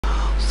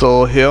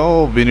So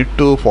here we need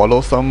to follow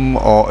some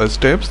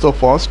steps. So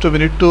first we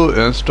need to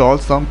install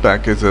some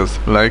packages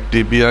like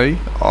dbi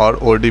or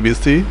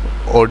odbc.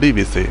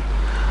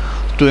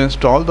 To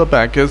install the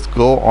package,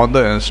 go on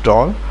the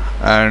install,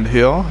 and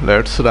here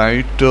let's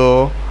write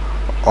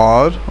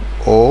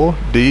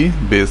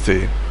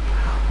rodbc.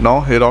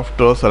 Now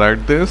hereafter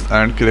select this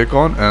and click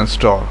on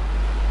install.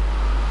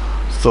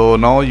 So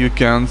now you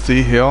can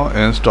see here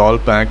install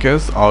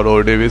package or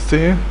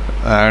odbc,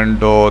 and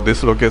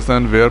this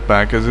location where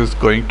package is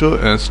going to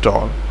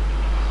install.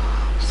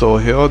 So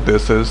here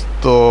this is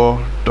the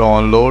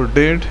download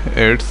date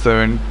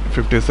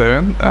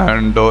 8757,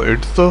 and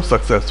it's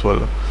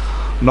successful.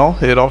 Now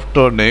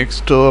hereafter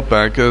next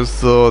package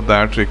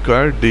that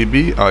require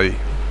dbi,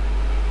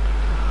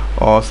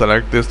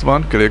 select this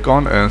one, click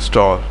on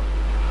install,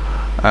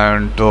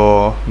 and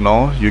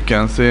now you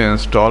can see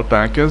install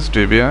package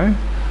dbi.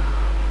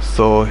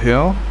 So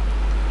here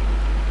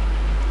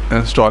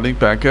installing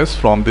package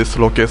from this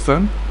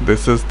location,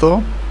 this is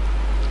the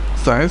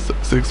size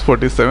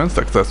 647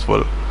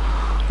 successful.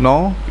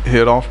 Now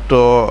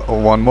hereafter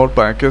one more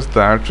package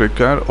that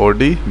require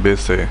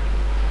odbc,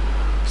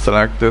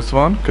 select this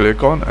one,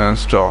 click on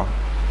install.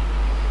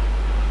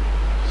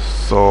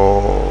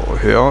 So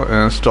here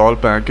install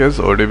package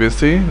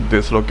odbc,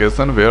 this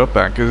location where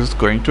package is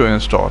going to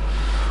install.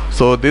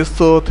 So these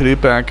three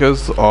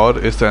packages are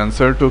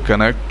essential to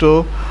connect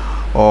to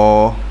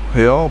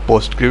here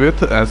postgre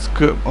with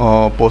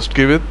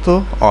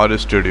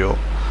rstudio.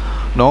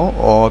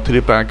 Now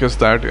three packages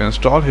that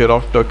install,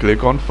 hereafter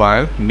click on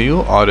file,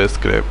 new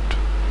rscript.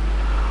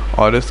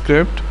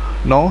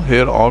 Now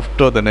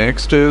hereafter the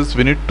next is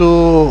we need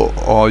to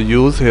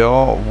use here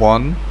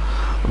one,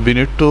 we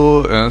need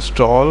to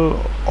install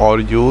or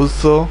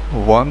use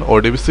one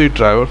odbc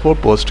driver for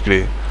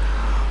postgre.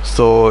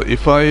 So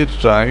if I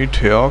write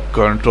here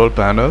control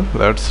panel,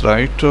 let's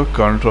write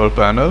control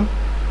panel.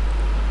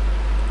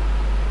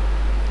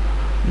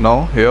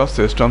 Now here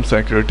system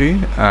security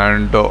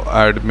and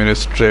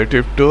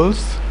administrative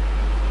tools,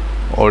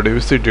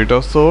 odbc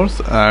data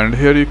source, and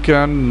here you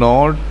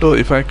cannot,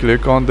 if I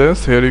click on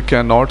this, here you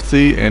cannot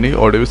see any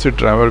odbc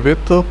driver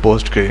with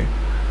postgre.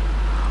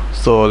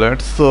 So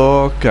let's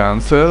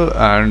cancel,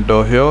 and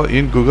here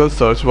in Google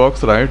search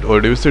box write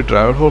odbc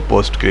driver for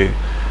postgre.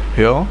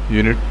 Here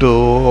you need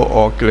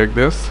to click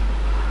this,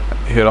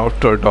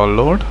 hereafter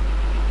download,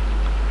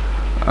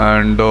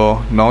 and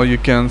now you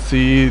can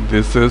see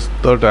this is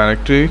the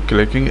directory,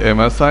 clicking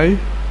msi,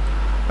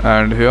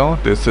 and here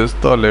this is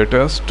the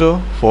latest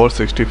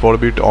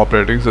 464-bit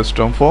operating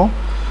system for,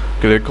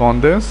 click on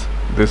this,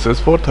 this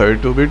is for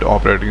 32-bit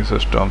operating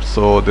system.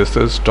 So this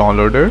is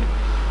downloaded,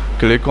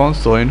 click on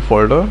show in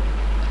folder,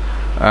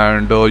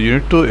 and you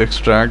need to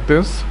extract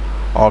this.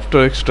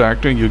 After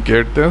extracting you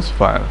get this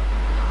file,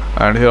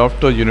 and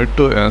hereafter you need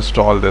to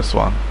install this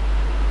one.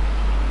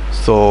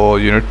 So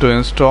you need to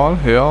install,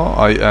 here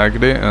I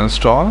agree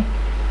install,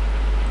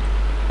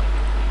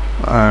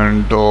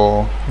 and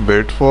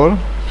wait for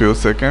few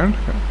seconds.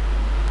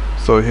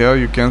 So here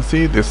you can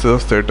see this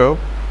is setup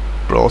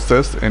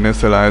process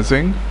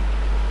initializing,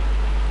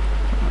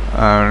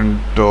 and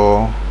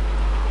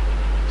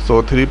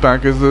so three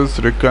packages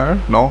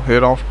required. Now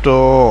hereafter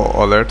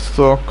let's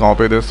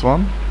copy this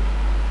one.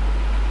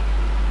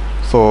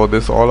 So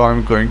this all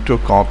I'm going to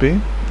copy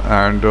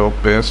and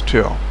paste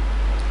here.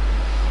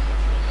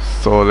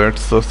 So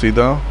let's see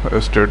the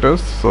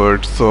status. So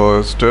it's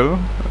still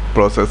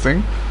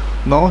processing.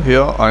 Now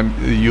here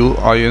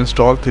I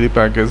install three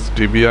packages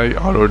dbi,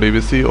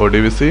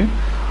 odbc.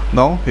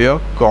 Now here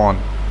con,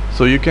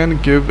 so you can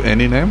give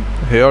any name.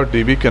 Here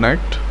db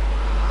connect,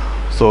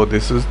 so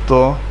this is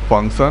the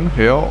function,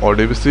 here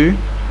odbc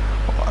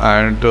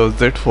and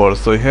z4.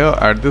 So here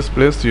at this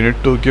place you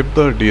need to give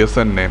the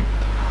dsn name.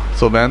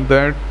 So when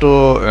that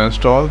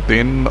install,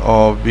 then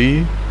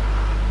we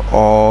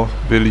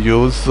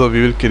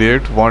will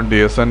create one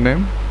dsn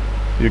name.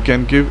 You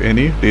can give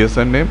any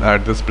dsn name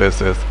at this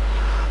places.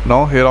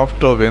 Now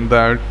hereafter when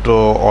that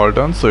all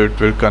done, so it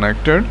will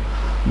connected.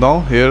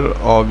 Now here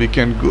we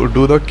can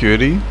do the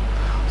query,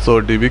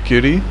 so db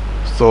query.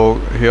 So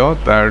here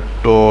that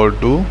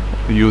do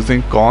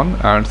using con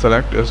and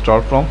select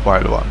start from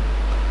file 1,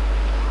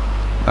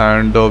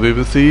 and we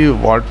will see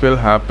what will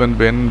happen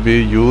when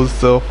we use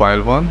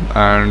file 1,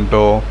 and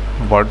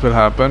what will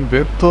happen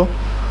with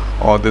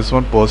this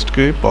one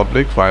postgre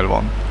public file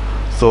 1.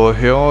 So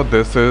here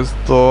this is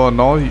the,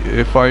 now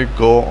if I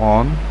go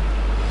on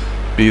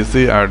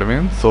PC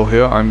admin, so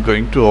here I'm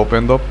going to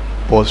open the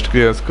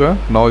postgresql.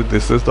 Now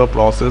this is the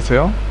process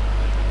here.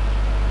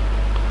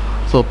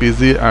 So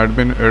PC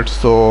admin,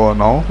 it's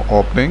now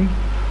opening,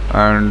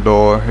 and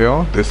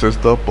here this is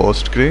the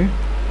postgre.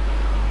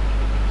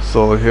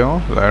 So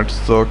here let's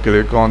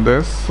click on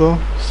this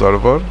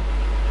server.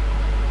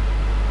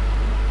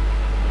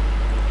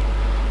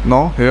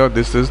 Now here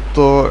this is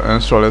the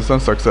installation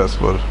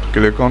successful.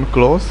 Click on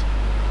close.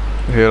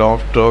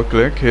 Hereafter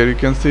click, here you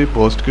can see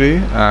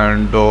postgre,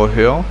 and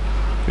here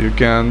you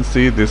can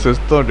see this is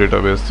the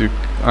database.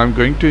 I'm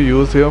going to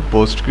use here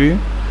postgre,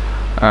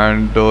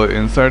 and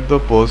inside the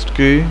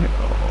postgre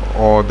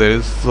there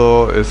is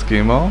a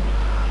schema,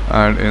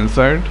 and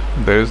inside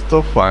there is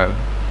the file.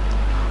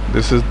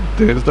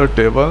 There is the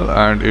table,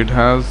 and it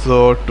has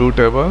two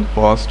tables.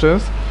 First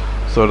is,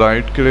 so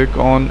right click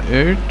on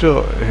it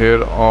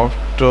here.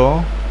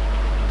 After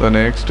the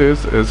next is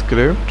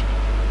script,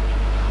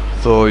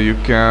 so you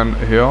can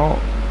here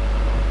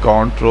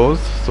count rows,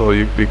 so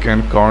we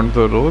can count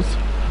the rows.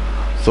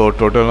 So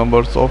total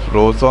numbers of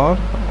rows are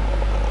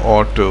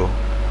 2.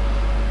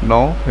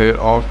 Now here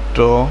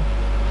after,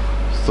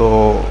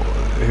 so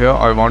here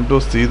I want to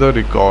see the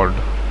record,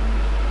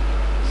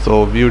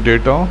 so view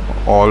data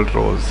all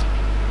rows.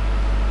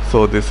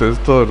 So this is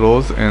the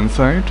rows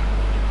inside,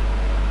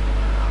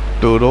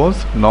 2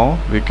 rows. Now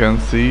we can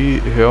see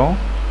here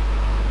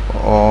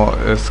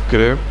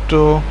script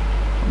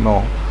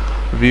no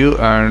view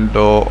and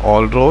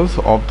all rows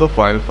of the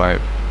file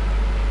 5.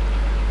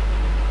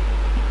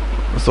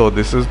 So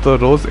this is the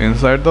rows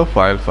inside the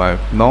file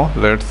 5. Now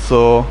let's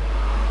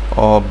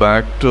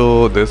back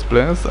to this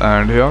place,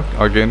 and here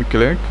again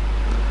click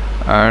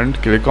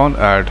on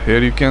add. Here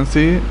you can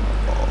see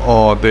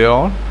they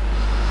are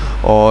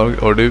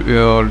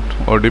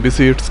odbc,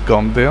 it's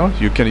come there.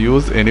 You can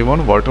use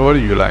anyone whatever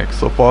you like.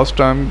 So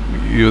first I'm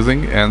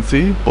using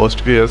nc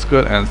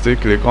postgresql nc.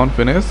 Click on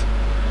finish.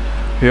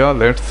 Here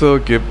let's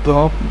give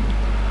the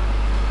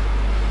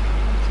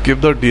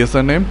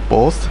DSN name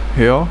post.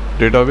 Here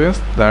database,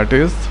 that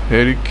is,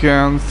 here you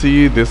can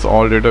see this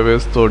all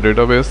database. So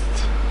database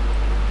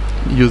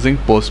using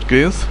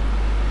postgres,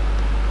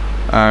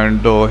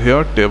 and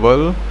here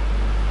table,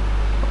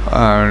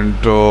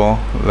 and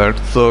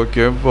let's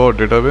give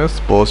database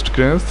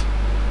postgres.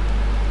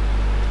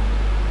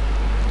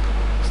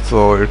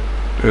 So it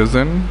is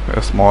in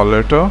a small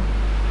letter.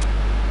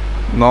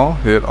 Now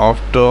here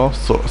after,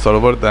 so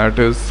server, that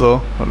is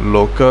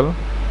local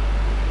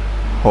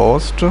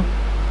host,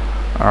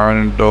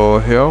 and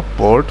here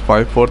port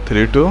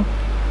 5432,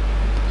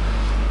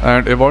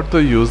 and about the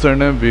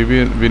username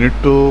we need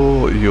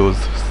to use.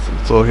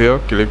 So here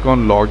click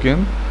on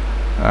login,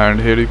 and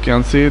here you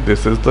can see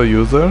this is the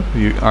user.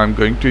 I'm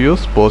going to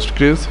use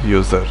postgres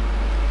user.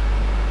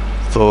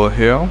 So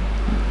here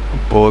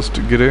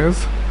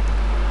postgres,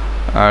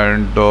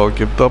 and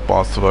give the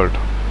password,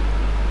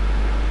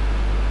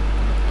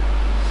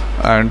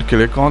 and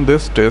click on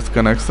this test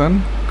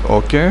connection.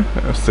 Okay,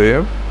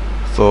 save.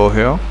 So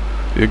here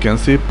you can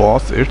see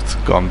pause, it's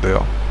come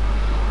there.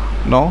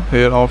 Now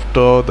here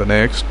after the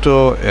next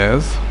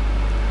is,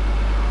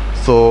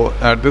 so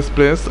at this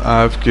place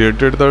I have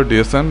created the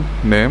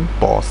DSN name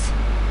pause.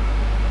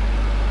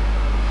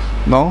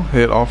 Now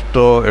here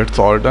after it's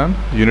all done,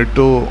 you need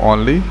to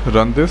only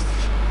run this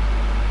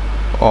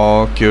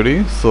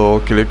query. So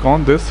click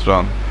on this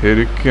run. Here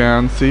you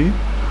can see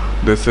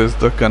this is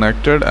the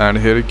connected, and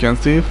here you can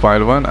see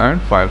file 1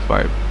 and file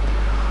 5.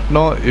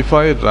 Now if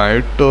I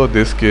write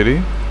this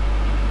query,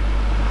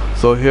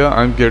 so here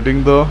I'm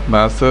getting the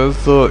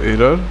message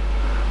error,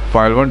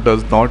 file 1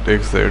 does not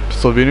exist.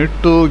 So we need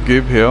to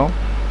give here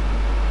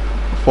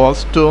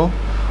first, so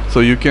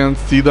you can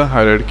see the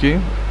hierarchy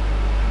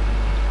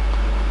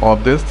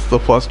of this. So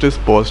first is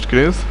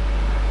postgres.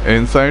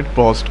 Inside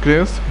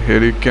postgres,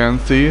 here you can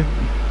see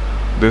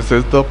this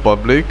is the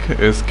public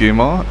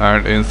schema,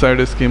 and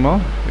inside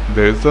schema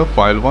there is a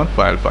file 1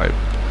 file 5.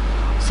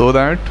 So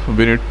that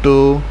we need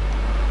to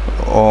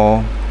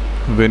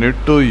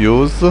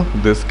use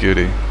this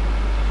query.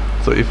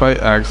 So if I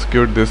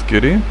execute this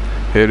query,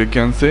 here you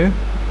can see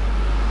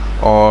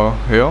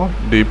here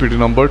dpt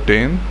number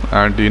 10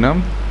 and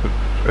dnum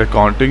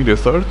accounting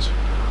research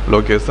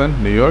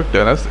location New York,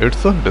 Dallas,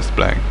 it's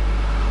displaying.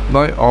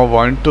 Now I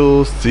want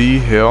to see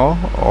here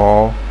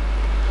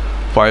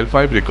file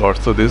 5 record.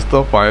 So this is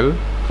the file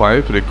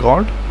 5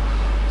 record.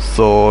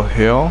 So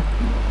here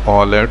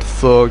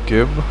let's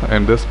give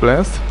in this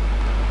place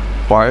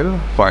file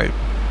 5.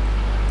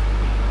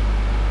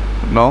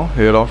 Now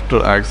here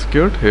after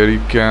execute, here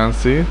you can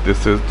see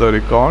this is the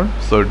record.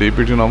 So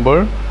dpt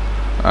number,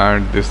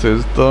 and this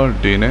is the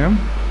dname,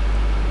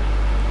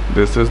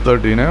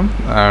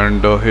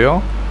 and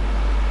here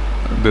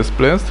this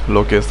place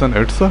location,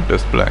 it's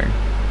displaying.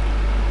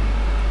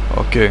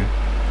 Okay,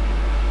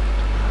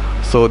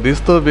 so this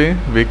is the way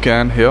we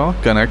can here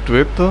connect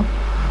with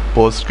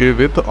postgre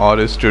with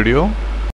rstudio.